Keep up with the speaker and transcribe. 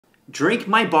Drink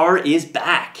My Bar is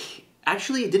back.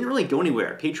 Actually, it didn't really go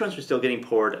anywhere. Patrons are still getting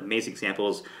poured amazing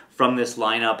samples from this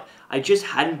lineup. I just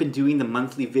hadn't been doing the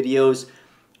monthly videos.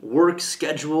 Work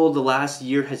schedule the last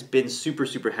year has been super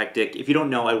hectic. If you don't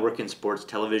know, I work in sports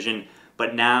television,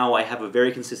 but now I have a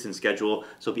very consistent schedule,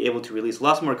 so I'll be able to release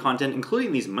lots more content,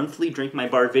 including these monthly Drink My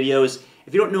Bar videos.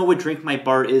 If you don't know what Drink My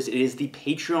Bar is, it is the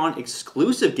Patreon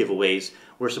exclusive giveaways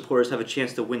where supporters have a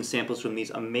chance to win samples from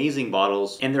these amazing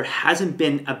bottles, and there hasn't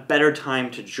been a better time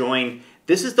to join.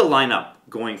 This is the lineup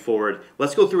going forward.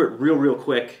 Let's go through it real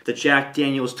quick. The Jack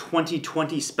Daniel's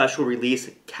 2020 special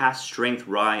release, Cask Strength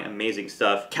Rye, amazing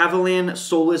stuff. Kavalan,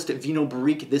 Solist, Vinho,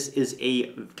 Barrique, this is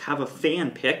a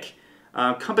KavaFan pick.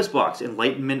 Compass Box,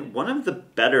 Enlightenment, one of the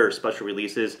better special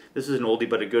releases. This is an oldie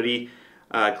but a goodie.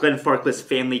 Glenfarclas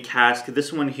Family Cask.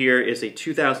 This one here is a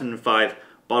 2005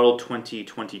 bottle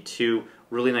 2022.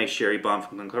 Really nice sherry bomb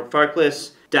from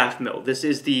Glenfarclas. Daftmill. This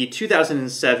is the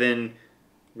 2007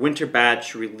 winter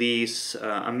batch release.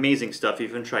 Amazing stuff. If you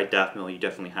haven't tried Daftmill, you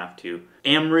definitely have to.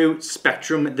 Amrut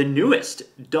Spectrum, the newest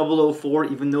 004,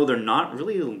 even though they're not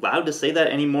really allowed to say that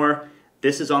anymore.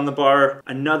 This is on the bar.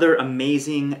 Another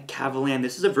amazing Kavalan.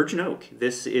 This is a virgin oak.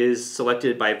 This is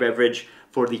selected by Bevridge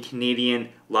for the Canadian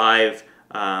Live.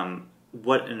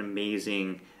 What an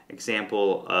amazing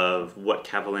example of what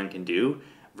Kavalan can do.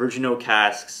 Virgin oak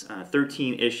casks,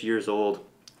 13-ish years old.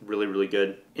 Really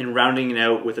good. And rounding it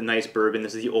out with a nice bourbon,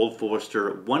 this is the Old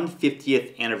Forester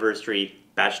 150th anniversary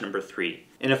batch number 3.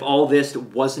 And if all this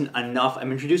wasn't enough,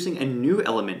 I'm introducing a new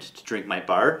element to Drink My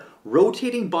Bar,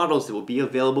 rotating bottles that will be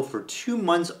available for 2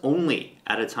 months only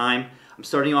at a time. I'm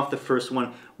starting off the first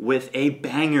one with a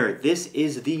banger. This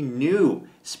is the new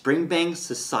Springbank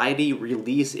Society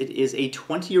release. It is a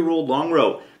 20-year-old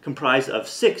Longrow comprised of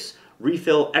 6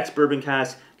 refill ex-bourbon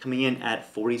casks coming in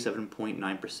at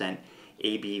 47.9%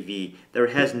 ABV. There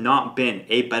has not been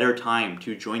a better time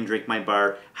to join Drink My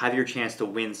Bar, have your chance to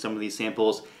win some of these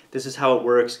samples. This is how it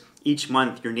works. Each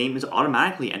month, your name is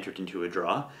automatically entered into a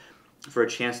draw for a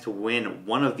chance to win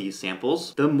one of these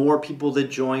samples. The more people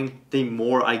that join, the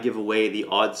more I give away. The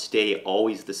odds stay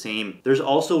always the same. There's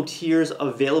also tiers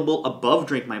available above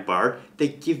Drink My Bar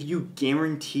that give you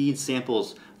guaranteed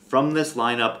samples from this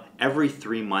lineup every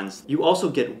 3 months. You also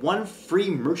get 1 free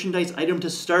merchandise item to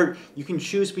start. You can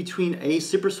choose between a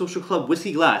Sippers Social Club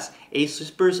whiskey glass, a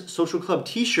Sippers Social Club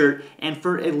t-shirt, and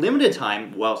for a limited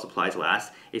time, while supplies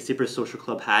last, a Sippers Social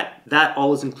Club hat. That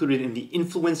all is included in the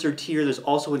Influencer tier. There's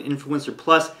also an Influencer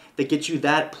Plus that gets you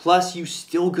that, plus you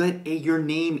still get your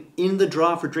name in the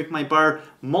draw for Drink My Bar.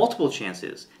 Multiple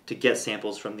chances to get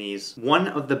samples from these. One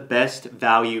of the best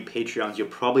value Patreons you'll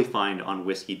probably find on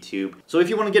WhiskeyTube. So if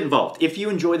you want to get involved, if you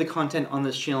enjoy the content on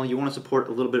this channel, you want to support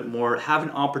a little bit more, have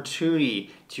an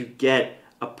opportunity to get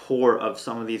a pour of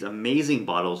some of these amazing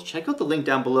bottles, check out the link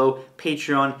down below.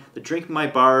 Patreon, the Drink My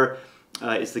Bar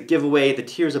is the giveaway. The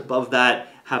tiers above that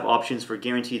have options for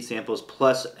guaranteed samples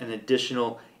plus an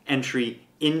additional entry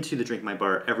into the Drink My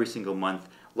Bar every single month.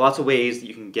 Lots of ways that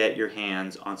you can get your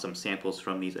hands on some samples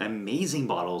from these amazing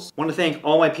bottles. I want to thank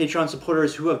all my Patreon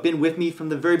supporters who have been with me from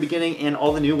the very beginning and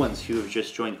all the new ones who have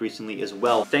just joined recently as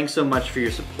well. Thanks so much for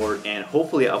your support, and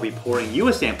hopefully I'll be pouring you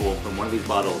a sample from one of these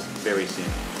bottles very soon.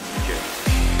 Cheers.